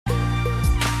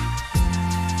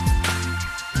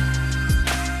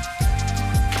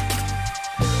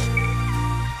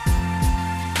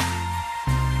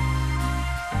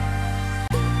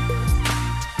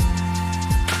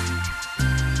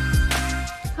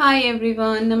Hi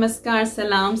everyone, नमस्कार,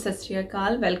 सलाम, सत श्री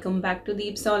अकाल। Welcome back to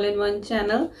Deep's all in one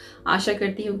channel. आशा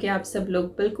करती हूँ कि आप सब लोग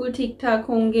बिल्कुल ठीक ठाक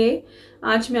होंगे।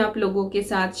 आज मैं आप लोगों के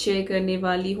साथ शेयर करने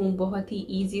वाली हूँ बहुत ही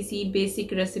easy C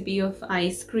basic recipe of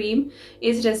ice cream.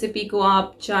 इस रेसिपी को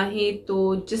आप चाहें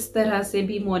तो जिस तरह से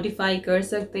भी मॉडिफाई कर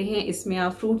सकते हैं। इसमें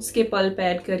आप फ्रूट्स के पल्प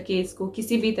ऐड करके इसको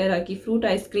किसी भी तरह की फ्रूट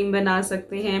आइसक्रीम बना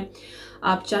सकते हैं।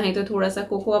 आप चाहें तो थोड़ा सा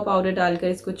कोकोआ पाउडर डालकर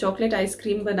इसको चॉकलेट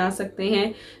आइसक्रीम बना सकते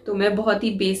हैं। तो मैं बहुत ही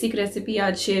बेसिक रेसिपी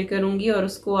आज शेयर करूंगी और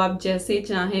उसको आप जैसे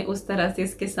चाहें उस तरह से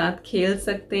इसके साथ खेल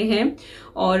सकते हैं।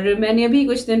 और मैंने अभी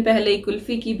कुछ दिन पहले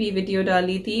कुल्फी की भी वीडियो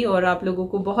डाली थी और आप लोगों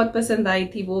को बहुत पसंद आई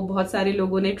थी। वो बहुत सारे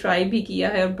लोगों ने ट्राई भी किया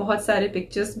है और बहुत सारे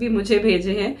पिक्चर्स भी मुझे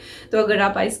भेजे हैं। तो अगर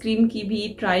आप आइसक्रीम की भी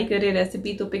ट्राई करें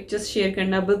रेसिपी तो पिक्चर्स शेयर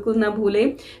करना बिल्कुल ना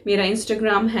भूलें। मेरा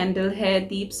इंस्टाग्राम हैंडल है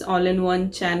Deep's all in one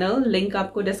channel, link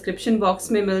आपको डिस्क्रिप्शन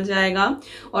बॉक्स में मिल जाएगा।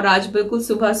 और आज बिल्कुल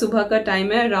सुबह सुबह का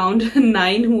टाइम है, अराउंड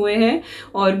 9 हुए हैं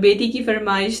और बेटी की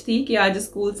फरमाइश थी कि आज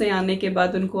स्कूल से आने के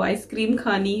बाद उनको आइसक्रीम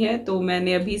खानी है। तो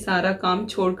मैंने अभी सारा काम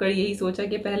छोड़कर यही सोचा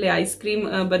कि पहले आइसक्रीम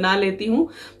बना लेती हूँ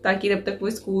ताकि जब तक वो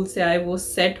स्कूल से आए वो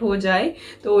सेट हो जाए।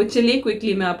 तो चलिए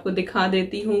क्विकली मैं आपको दिखा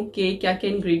देती हूँ कि क्या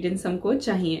क्या इंग्रेडिएंट्स हमको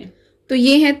चाहिए। तो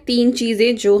ये हैं 3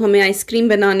 चीज़ें जो हमें आइसक्रीम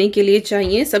बनाने के लिए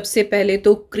चाहिए। सबसे पहले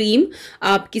तो क्रीम,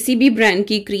 आप किसी भी ब्रांड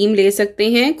की क्रीम ले सकते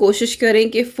हैं। कोशिश करें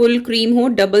कि फुल क्रीम हो,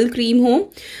 डबल क्रीम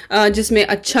हो, जिसमें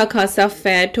अच्छा खासा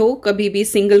फैट हो। कभी भी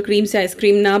सिंगल क्रीम से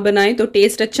आइसक्रीम ना बनाएं तो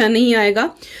टेस्ट अच्छा नहीं आएगा।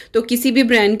 तो किसी भी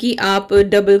ब्रांड की आप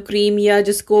डबल क्रीम या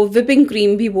जिसको विपिंग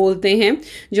क्रीम भी बोलते हैं,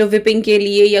 जो विपिंग के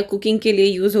लिए या कुकिंग के लिए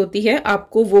यूज़ होती है,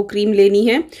 आपको वो क्रीम लेनी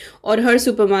है। और हर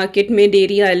सुपरमार्केट में,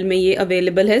 डेयरी आयल में ये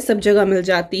अवेलेबल है, सब जगह मिल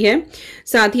जाती है।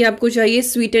 साथ ही आपको चाहिए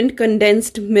स्वीटेंड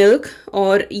कंडेंस्ड मिल्क,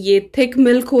 और ये थिक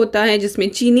मिल्क होता है जिसमें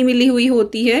चीनी मिली हुई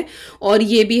होती है और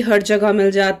ये भी हर जगह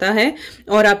मिल जाता है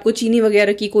और आपको चीनी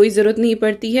वगैरह की कोई ज़रूरत नहीं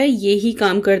पड़ती है, ये ही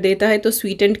काम कर देता है। तो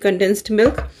स्वीटेंड कंडेंस्ड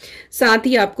मिल्क। साथ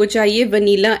ही आपको चाहिए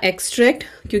वनीला एक्सट्रैक्ट,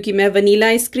 क्योंकि मैं वनीला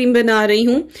आइसक्रीम बना रही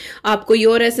हूँ। आप कोई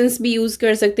और एसेंस भी यूज़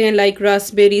कर सकते हैं, लाइक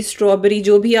रास्पबेरी, स्ट्रॉबेरी,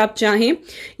 जो भी आप चाहें,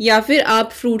 या फिर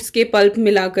आप फ्रूट्स के पल्प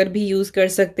मिलाकर भी यूज़ कर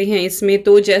सकते हैं इसमें।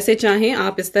 तो जैसे चाहें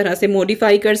आप इस तरह से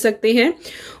मॉडिफाई कर सकते हैं।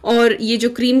 और ये जो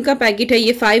क्रीम का पैकेट है,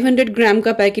 ये 500 ग्राम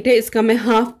का पैकेट है, इसका मैं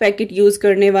हाफ पैकेट यूज़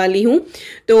करने वाली हूँ।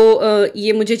 तो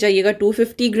ये मुझे चाहिएगा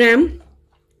 250 ग्राम।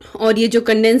 और ये जो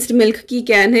कंडेंस्ड मिल्क की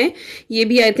कैन है, ये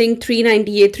भी आई थिंक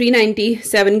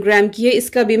 397 ग्राम की है।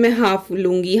 इसका भी मैं हाफ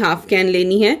लूंगी, हाफ कैन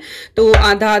लेनी है। तो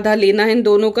आधा आधा लेना है इन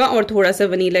दोनों का। और थोड़ा सा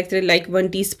वनीला एक्सट्रैक्ट, लाइक 1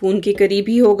 टीस्पून के करीब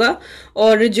ही होगा।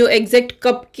 और जो एग्जैक्ट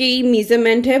कप की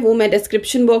मेजरमेंट है वो मैं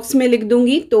डिस्क्रिप्शन बॉक्स में लिख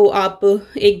दूंगी, तो आप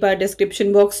एक बार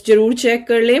डिस्क्रिप्शन बॉक्स जरूर चेक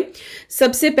कर लें।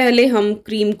 सबसे पहले हम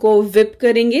क्रीम को विप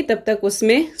करेंगे, तब तक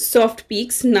उसमें सॉफ्ट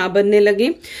पीक्स ना बनने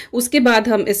लगे। उसके बाद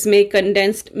हम इसमें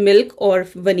कंडेंस्ड मिल्क और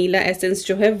वनीला एसेंस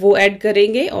जो है वो ऐड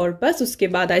करेंगे और बस उसके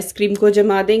बाद आइसक्रीम को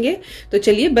जमा देंगे। तो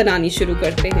चलिए बनानी शुरू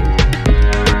करते हैं।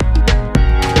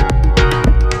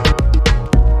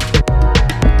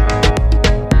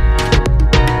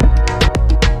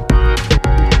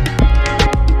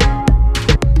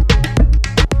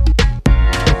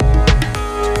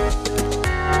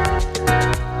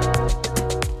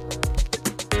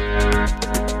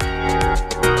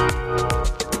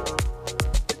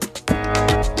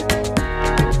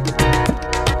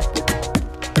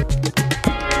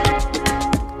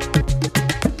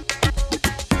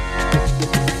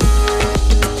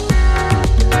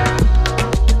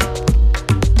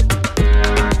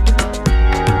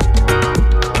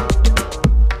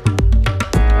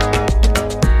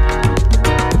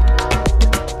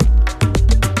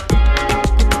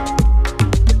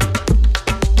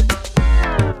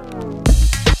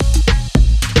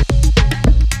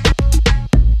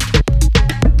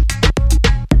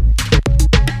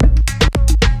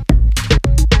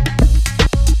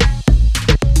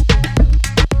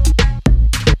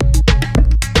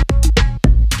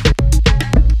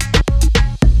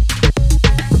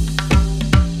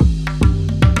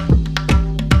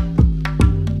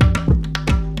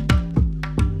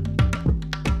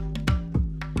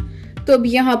 तो अब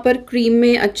यहाँ पर क्रीम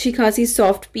में अच्छी खासी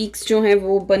सॉफ्ट पीक्स जो हैं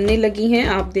वो बनने लगी हैं।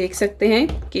 आप देख सकते हैं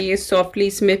कि ये सॉफ्टली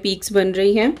इसमें पीक्स बन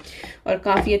रही हैं और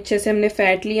काफ़ी अच्छे से हमने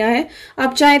फैट लिया है।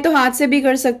 आप चाहें तो हाथ से भी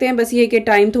कर सकते हैं, बस ये कि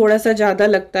टाइम थोड़ा सा ज़्यादा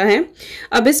लगता है।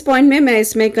 अब इस पॉइंट में मैं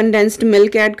इसमें कंडेंस्ड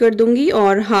मिल्क ऐड कर दूंगी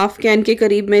और हाफ कैन के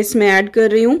करीब मैं इसमें ऐड कर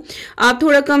रही हूँ। आप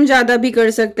थोड़ा कम ज़्यादा भी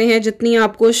कर सकते हैं, जितनी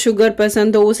आपको शुगर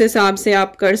पसंद हो उस हिसाब से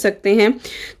आप कर सकते हैं।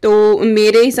 तो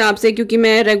मेरे हिसाब से, क्योंकि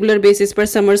मैं रेगुलर बेसिस पर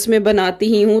समर्स में बनाती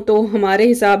ही हूँ, तो हमारे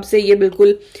हिसाब से ये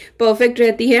बिल्कुल परफेक्ट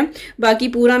रहती है। बाकी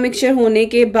पूरा मिक्सचर होने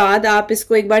के बाद आप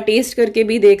इसको एक बार टेस्ट करके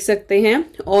भी देख सकते हैं।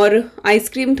 और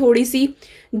आइसक्रीम थोड़ी सी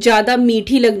ज़्यादा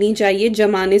मीठी लगनी चाहिए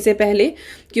जमाने से पहले,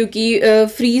 क्योंकि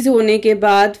फ्रीज़ होने के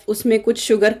बाद उसमें कुछ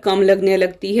शुगर कम लगने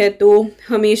लगती है। तो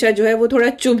हमेशा जो है वो थोड़ा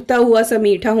चुभता हुआ सा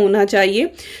मीठा होना चाहिए,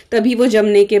 तभी वो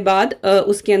जमने के बाद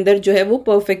उसके अंदर जो है वो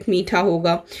परफेक्ट मीठा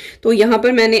होगा। तो यहाँ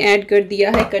पर मैंने ऐड कर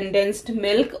दिया है कंडेंस्ड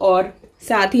मिल्क और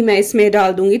साथ ही मैं इसमें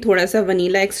डाल दूंगी थोड़ा सा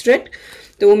वनीला एक्सट्रैक्ट।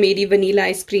 तो मेरी वनीला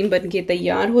आइसक्रीम बनके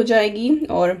तैयार हो जाएगी।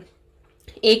 और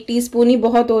 1 टीस्पून ही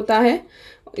बहुत होता है,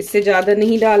 इससे ज़्यादा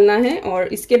नहीं डालना है। और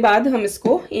इसके बाद हम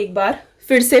इसको एक बार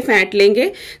फिर से फेंट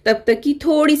लेंगे, तब तक कि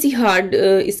थोड़ी सी हार्ड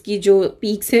इसकी जो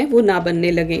पीक्स हैं वो ना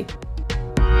बनने लगें।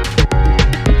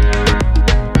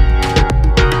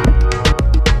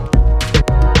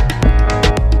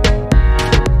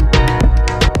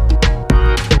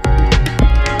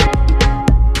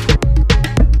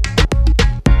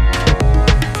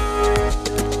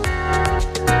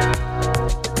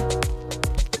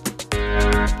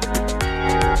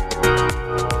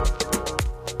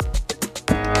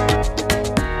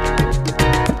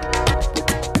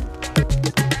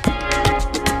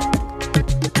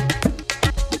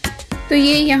 तो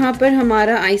ये यहाँ पर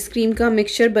हमारा आइसक्रीम का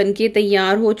मिक्सचर बनके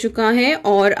तैयार हो चुका है।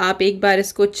 और आप एक बार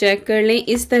इसको चेक कर लें,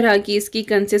 इस तरह की इसकी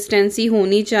कंसिस्टेंसी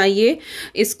होनी चाहिए।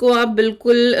 इसको आप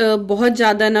बिल्कुल बहुत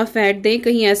ज़्यादा ना फैट दें,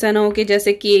 कहीं ऐसा ना हो कि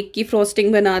जैसे केक की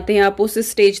फ्रॉस्टिंग बनाते हैं आप उस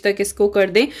स्टेज तक इसको कर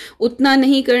दें, उतना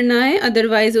नहीं करना है।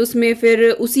 अदरवाइज उसमें फिर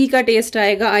उसी का टेस्ट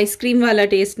आएगा, आइसक्रीम वाला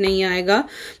टेस्ट नहीं आएगा।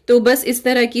 तो बस इस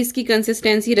तरह की इसकी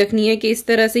कंसिस्टेंसी रखनी है कि इस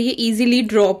तरह से ये इजीली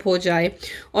ड्रॉप हो जाए।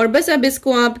 और बस अब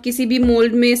इसको आप किसी भी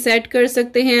मोल्ड में सेट कर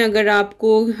सकते हैं। अगर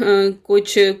आपको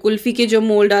कुछ कुल्फी के जो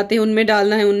मोल्ड आते हैं उनमें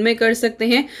डालना है उनमें कर सकते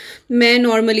हैं। मैं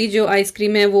नॉर्मली जो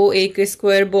आइसक्रीम है वो एक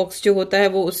स्क्वायर बॉक्स जो होता है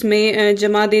वो उसमें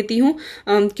जमा देती हूँ,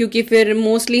 क्योंकि फिर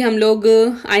मोस्टली हम लोग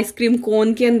आइसक्रीम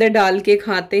कोन के अंदर डाल के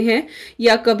खाते हैं,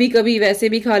 या कभी कभी वैसे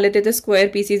भी खा लेते तो स्क्वायर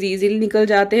पीसीज इजीली निकल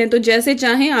जाते हैं। तो जैसे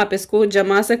चाहें आप इसको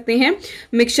जमा सकते हैं।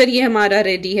 मिक्सचर ये हमारा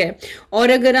रेडी है। और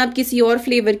अगर आप किसी और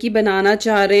फ्लेवर की बनाना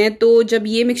चाह रहे हैं तो जब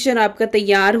ये मिक्सचर आपका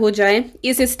तैयार हो जाए,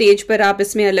 इस स्टेज पर आप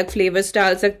इसमें अलग फ्लेवर्स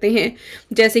डाल सकते हैं।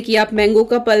 जैसे कि आप मैंगो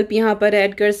का पल्प यहाँ पर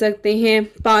ऐड कर सकते हैं,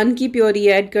 पान की प्योरी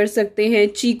ऐड कर सकते हैं,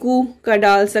 चीकू का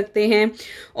डाल सकते हैं,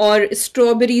 और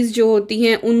स्ट्रॉबेरीज जो होती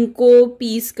हैं उनको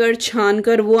पीस कर छान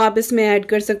कर वो आप इसमें ऐड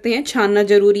कर सकते हैं। छानना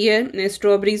जरूरी है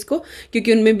स्ट्रॉबेरीज को,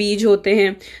 क्योंकि उनमें बीज होते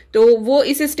हैं। तो वो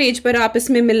इस स्टेज पर आप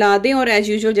इसमें मिला दें और एज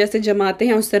यूजुअल जैसे जमाते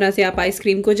हैं उस तरह से आप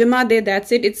आइसक्रीम को जमा दें।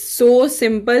 That's it, it's so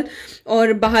simple.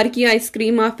 और बाहर की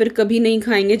आइसक्रीम आप फिर कभी नहीं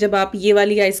खाएंगे जब आप ये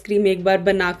वाली आइसक्रीम एक बार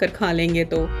बनाकर खा लेंगे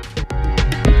तो।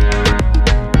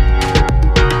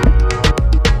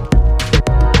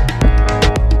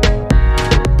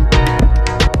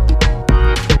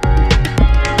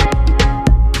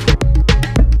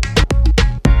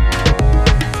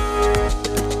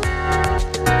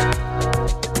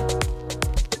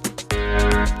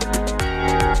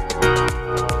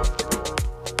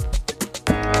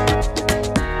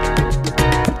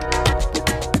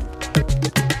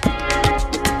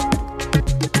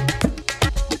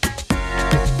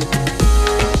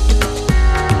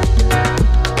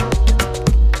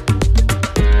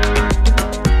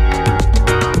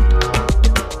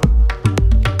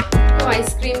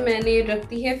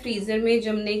 रखती है फ्रीजर में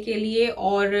जमने के लिए,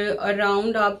 और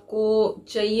अराउंड आपको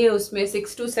चाहिए उसमें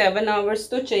 6 to 7 आवर्स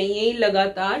तो चाहिए ही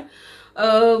लगातार।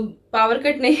 पावर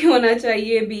कट नहीं होना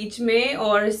चाहिए बीच में,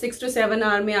 और 6 to 7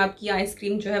 आवर में आपकी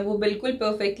आइसक्रीम जो है वो बिल्कुल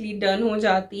परफेक्टली डन हो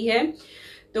जाती है।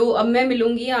 तो अब मैं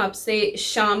मिलूंगी आपसे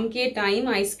शाम के टाइम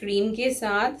आइसक्रीम के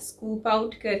साथ, स्कूप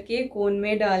आउट करके कोन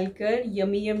में डालकर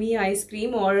यमी यमी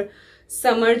आइसक्रीम। और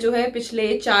समर जो है पिछले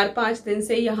 4-5 दिन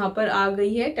से यहाँ पर आ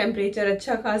गई है, टेम्परेचर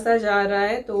अच्छा खासा जा रहा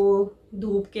है। तो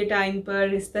धूप के टाइम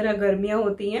पर इस तरह गर्मियाँ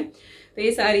होती हैं तो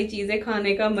ये सारी चीज़ें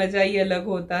खाने का मज़ा ही अलग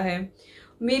होता है।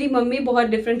 मेरी मम्मी बहुत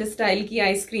डिफरेंट स्टाइल की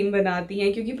आइसक्रीम बनाती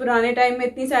हैं, क्योंकि पुराने टाइम में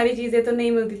इतनी सारी चीज़ें तो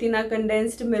नहीं मिलती थी, ना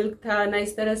कंडेंस्ड मिल्क था, ना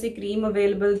इस तरह से क्रीम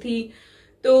अवेलेबल थी।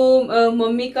 तो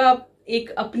मम्मी का एक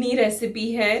अपनी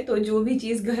रेसिपी है, तो जो भी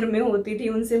चीज़ घर में होती थी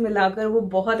उनसे मिलाकर वो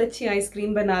बहुत अच्छी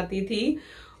आइसक्रीम बनाती थी।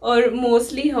 और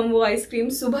मोस्टली हम वो आइसक्रीम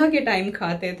सुबह के टाइम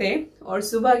खाते थे, और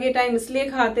सुबह के टाइम इसलिए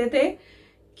खाते थे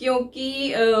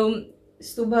क्योंकि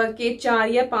सुबह के 4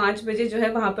 या 5 बजे जो है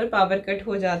वहाँ पर पावर कट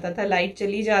हो जाता था, लाइट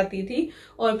चली जाती थी,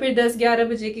 और फिर 10-11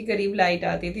 बजे के करीब लाइट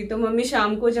आती थी। तो मम्मी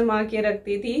शाम को जमा के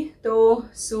रखती थी, तो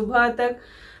सुबह तक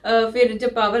फिर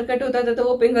जब पावर कट होता था तो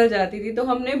वो पिघल जाती थी। तो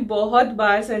हमने बहुत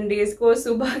बार संडेज को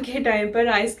सुबह के टाइम पर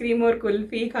आइसक्रीम और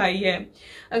कुल्फी खाई है।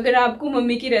 अगर आपको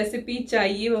मम्मी की रेसिपी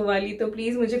चाहिए वो वाली तो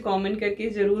प्लीज़ मुझे कमेंट करके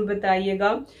ज़रूर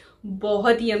बताइएगा।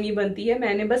 बहुत यमी बनती है।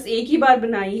 मैंने बस एक ही बार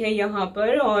बनाई है यहाँ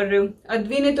पर, और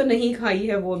अद्वी ने तो नहीं खाई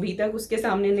है वो अभी तक, उसके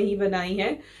सामने नहीं बनाई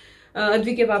है।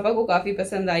 अद्विक के पापा को काफ़ी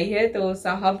पसंद आई है, तो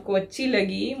साहब को अच्छी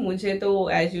लगी। मुझे तो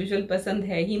एज़ यूजुअल पसंद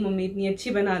है ही, मम्मी इतनी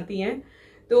अच्छी बनाती हैं,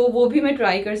 तो वो भी मैं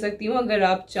ट्राई कर सकती हूँ अगर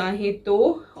आप चाहें तो।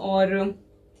 और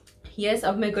यस,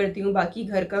 अब मैं करती हूँ बाकी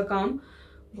घर का काम।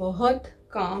 बहुत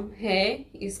काम है,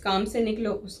 इस काम से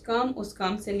निकलो उस काम, उस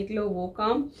काम से निकलो वो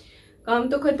काम। काम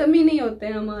तो ख़त्म ही नहीं होते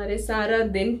हैं हमारे, सारा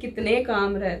दिन कितने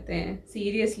काम रहते हैं,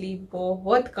 सीरियसली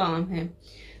बहुत काम है।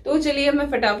 तो चलिए अब मैं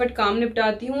फटाफट काम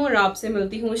निपटाती हूँ और आपसे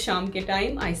मिलती हूँ शाम के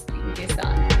टाइम आइसक्रीम के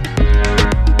साथ।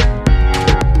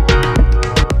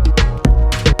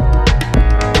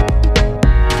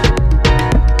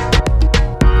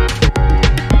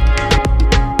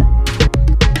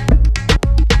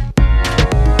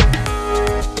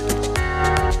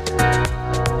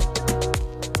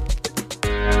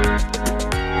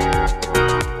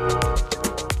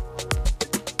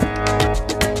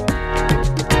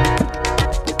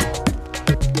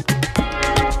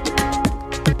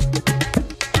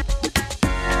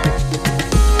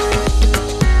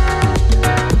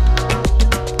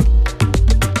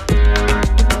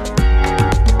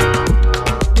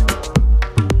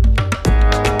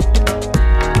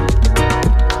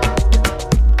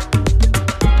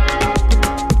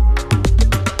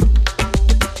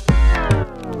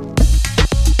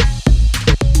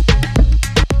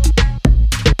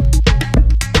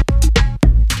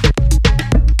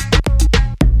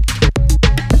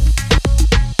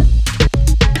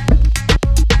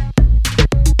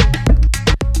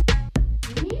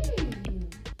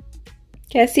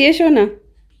 कैसी है शोना?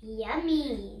 यम्मी।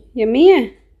 यम्मी है?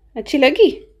 अच्छी लगी?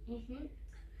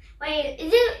 Wait,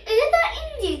 is it that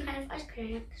Indian kind of ice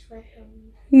cream?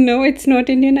 No, it's not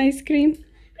Indian ice cream.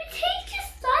 But it tastes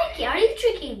just like it. Are you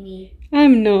tricking me?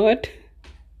 I'm not.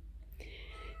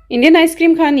 Indian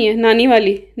ice cream खानी है,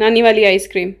 नानी वाली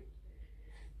ice cream.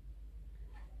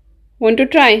 Want to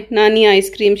try Nani ice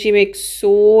cream? She makes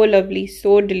so lovely,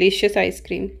 so delicious ice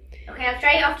cream. Okay, I'll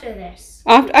try it after this.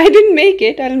 I didn't make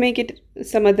it. I'll make it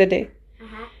some other day.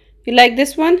 You like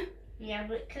this one? Yeah,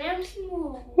 but can I have some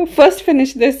more? Well, first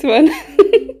finish this one.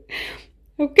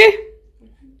 Okay?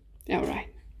 All right.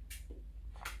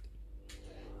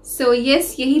 So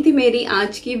yes, यही थी मेरी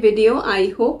आज की video. I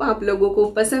hope आप लोगों को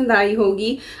पसंद आई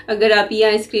होगी। अगर आप ये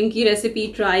आइसक्रीम की रेसिपी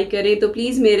ट्राई करें तो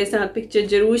प्लीज़ मेरे साथ पिक्चर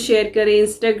ज़रूर शेयर करें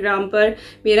इंस्टाग्राम पर।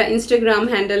 मेरा इंस्टाग्राम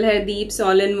हैंडल है Deep's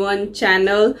all in one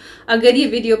channel. अगर ये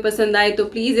वीडियो पसंद आए तो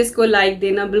प्लीज़ इसको लाइक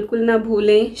देना बिल्कुल ना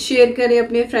भूलें। शेयर करें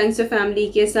अपने फ्रेंड्स और फैमिली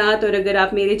के साथ। और अगर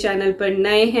आप मेरे चैनल पर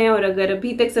नए हैं और अगर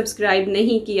अभी तक सब्सक्राइब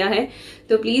नहीं किया है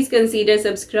तो please consider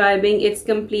subscribing. It's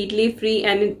completely free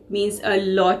and it means a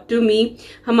lot to me.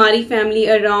 हमारी फैमिली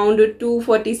अराउंड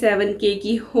 247K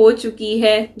की हो चुकी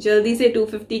है। जल्दी से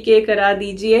 250K करा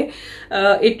दीजिए।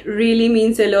 It really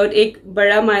means a lot. एक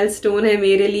बड़ा माइलस्टोन है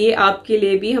मेरे लिए, आपके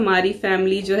लिए भी। हमारी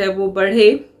फैमिली जो है वो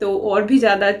बढ़े तो और भी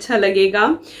ज़्यादा अच्छा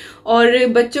लगेगा। और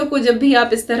बच्चों को जब भी आप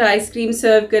इस तरह आइसक्रीम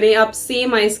सर्व करें, आप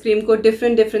सेम आइसक्रीम को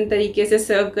डिफरेंट तरीके से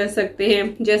सर्व कर सकते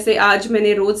हैं। जैसे आज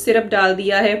मैंने रोज सिरप डाल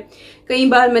दिया है, कई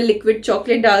बार मैं लिक्विड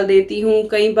चॉकलेट डाल देती हूँ,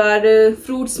 कई बार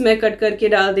फ्रूट्स में कट करके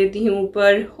डाल देती हूँ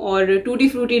ऊपर, और टूटी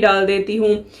फ्रूटी डाल देती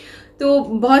हूँ। तो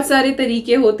बहुत सारे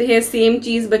तरीके होते हैं सेम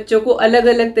चीज़ बच्चों को अलग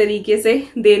अलग तरीके से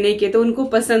देने के, तो उनको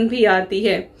पसंद भी आती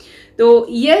है। तो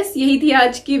यस, यही थी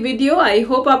आज की वीडियो। आई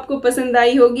होप आपको पसंद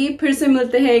आई होगी। फिर से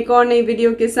मिलते हैं एक और नई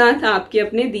वीडियो के साथ आपके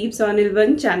अपने Deep's all in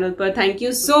one channel पर। Thank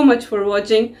you so much for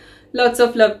watching. Lots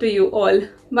of love to you all.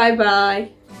 Bye bye.